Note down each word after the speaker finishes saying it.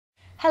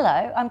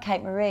Hello, I'm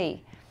Kate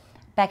Marie,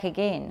 back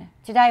again.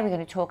 Today we're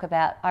going to talk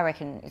about, I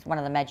reckon, is one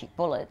of the magic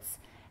bullets,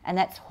 and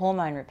that's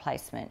hormone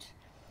replacement.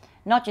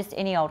 Not just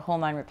any old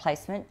hormone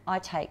replacement, I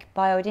take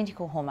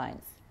bioidentical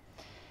hormones.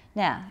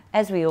 Now,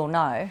 as we all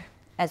know,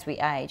 as we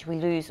age, we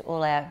lose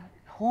all our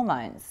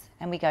hormones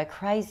and we go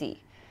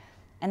crazy,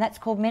 and that's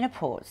called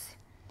menopause.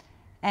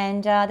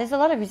 And there's a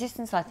lot of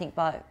resistance, I think,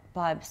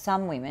 by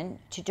some women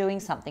to doing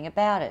something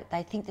about it.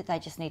 They think that they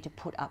just need to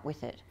put up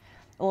with it.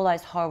 All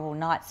those horrible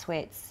night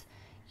sweats,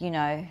 you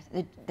know,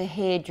 the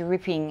hair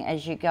dripping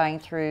as you're going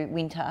through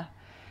winter,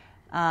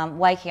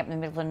 waking up in the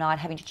middle of the night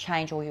having to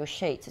change all your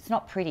sheets. It's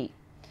not pretty.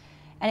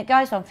 And it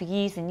goes on for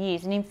years and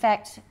years. And in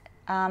fact,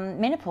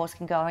 menopause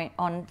can go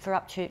on for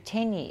up to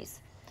 10 years.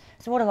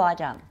 So what have I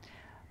done?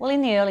 Well,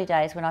 in the early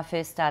days when I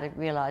first started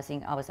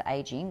realising I was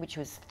ageing, which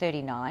was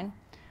 39,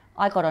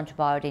 I got onto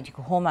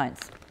bioidentical hormones.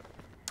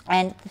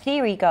 And the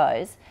theory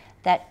goes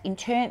that in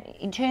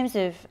terms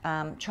of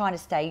trying to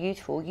stay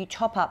youthful, you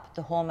top up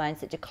the hormones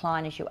that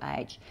decline as you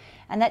age.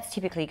 And that's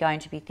typically going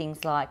to be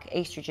things like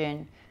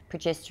estrogen,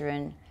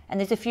 progesterone, and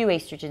there's a few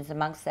estrogens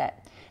amongst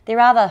that. There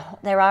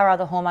are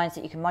other hormones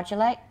that you can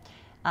modulate.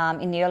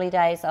 In the early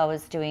days, I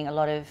was doing a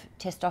lot of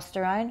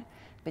testosterone,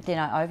 but then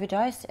I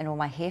overdosed and all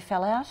my hair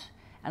fell out,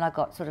 and I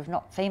got sort of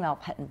not female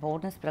pattern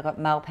baldness, but I got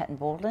male pattern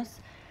baldness.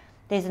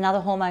 There's another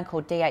hormone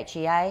called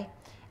DHEA,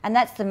 and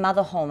that's the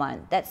mother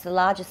hormone. That's the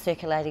largest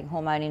circulating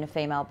hormone in a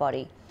female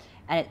body,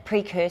 and it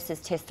precursors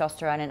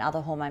testosterone and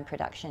other hormone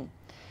production.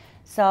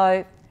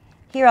 So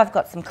here I've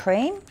got some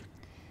cream.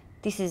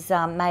 This is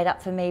made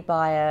up for me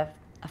by a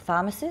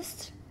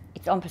pharmacist.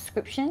 It's on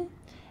prescription,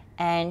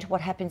 and what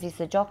happens is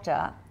the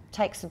doctor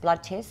takes the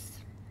blood tests,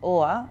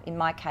 or in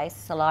my case,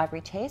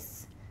 salivary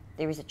tests.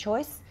 There is a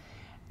choice,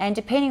 and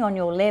depending on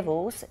your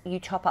levels,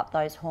 you top up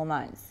those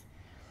hormones.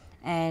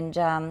 And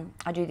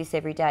I do this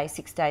every day,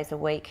 6 days a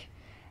week.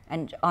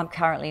 And I'm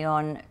currently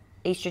on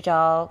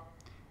estradiol,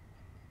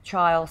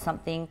 trial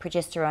something,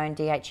 progesterone,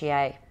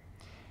 DHEA.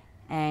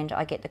 And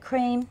I get the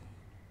cream.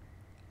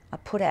 I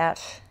put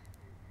out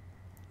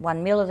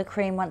 1 ml of the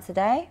cream once a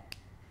day,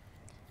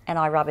 and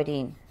I rub it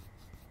in.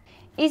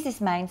 Is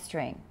this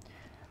mainstream?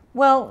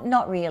 Well,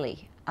 not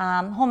really.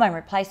 Hormone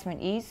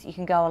replacement is, you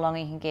can go along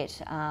and you can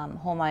get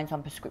hormones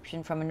on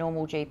prescription from a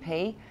normal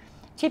GP.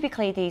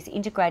 Typically these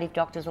integrative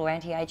doctors or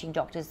anti-aging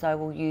doctors though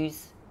will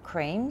use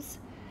creams,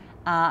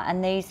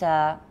 and these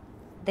are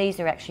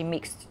actually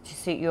mixed to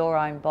suit your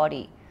own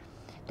body.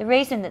 The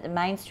reason that the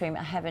mainstream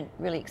haven't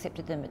really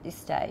accepted them at this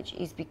stage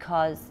is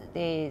because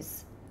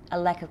there's a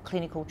lack of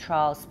clinical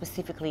trials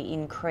specifically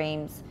in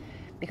creams,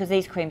 because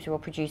these creams are all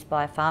produced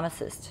by a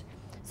pharmacist.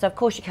 So of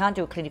course you can't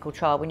do a clinical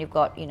trial when you've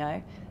got,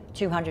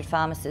 200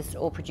 pharmacists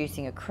all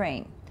producing a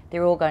cream.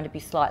 They're all going to be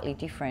slightly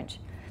different.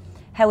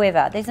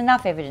 However, there's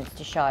enough evidence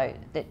to show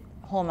that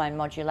hormone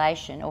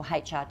modulation, or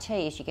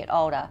HRT, as you get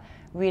older,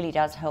 really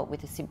does help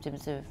with the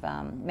symptoms of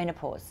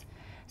menopause.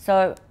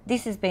 So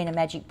this has been a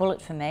magic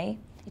bullet for me.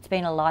 It's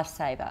been a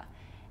lifesaver.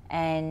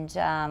 And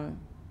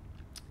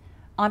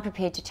I'm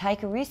prepared to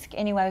take a risk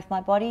anyway with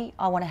my body.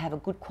 I want to have a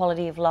good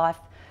quality of life.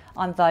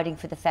 I'm voting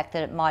for the fact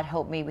that it might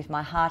help me with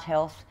my heart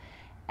health.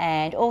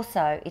 And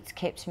also it's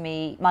kept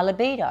my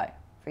libido,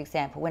 for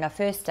example, when I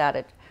first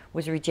started,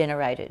 was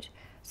regenerated.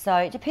 So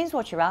it depends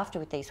what you're after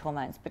with these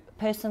hormones, but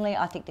personally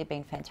I think they've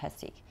been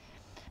fantastic.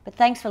 But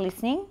thanks for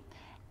listening,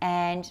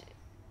 and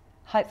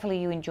hopefully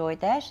you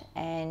enjoyed that,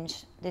 and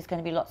there's going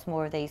to be lots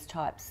more of these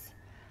types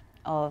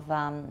of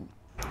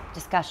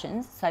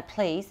discussions, so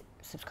please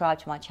subscribe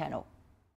to my channel.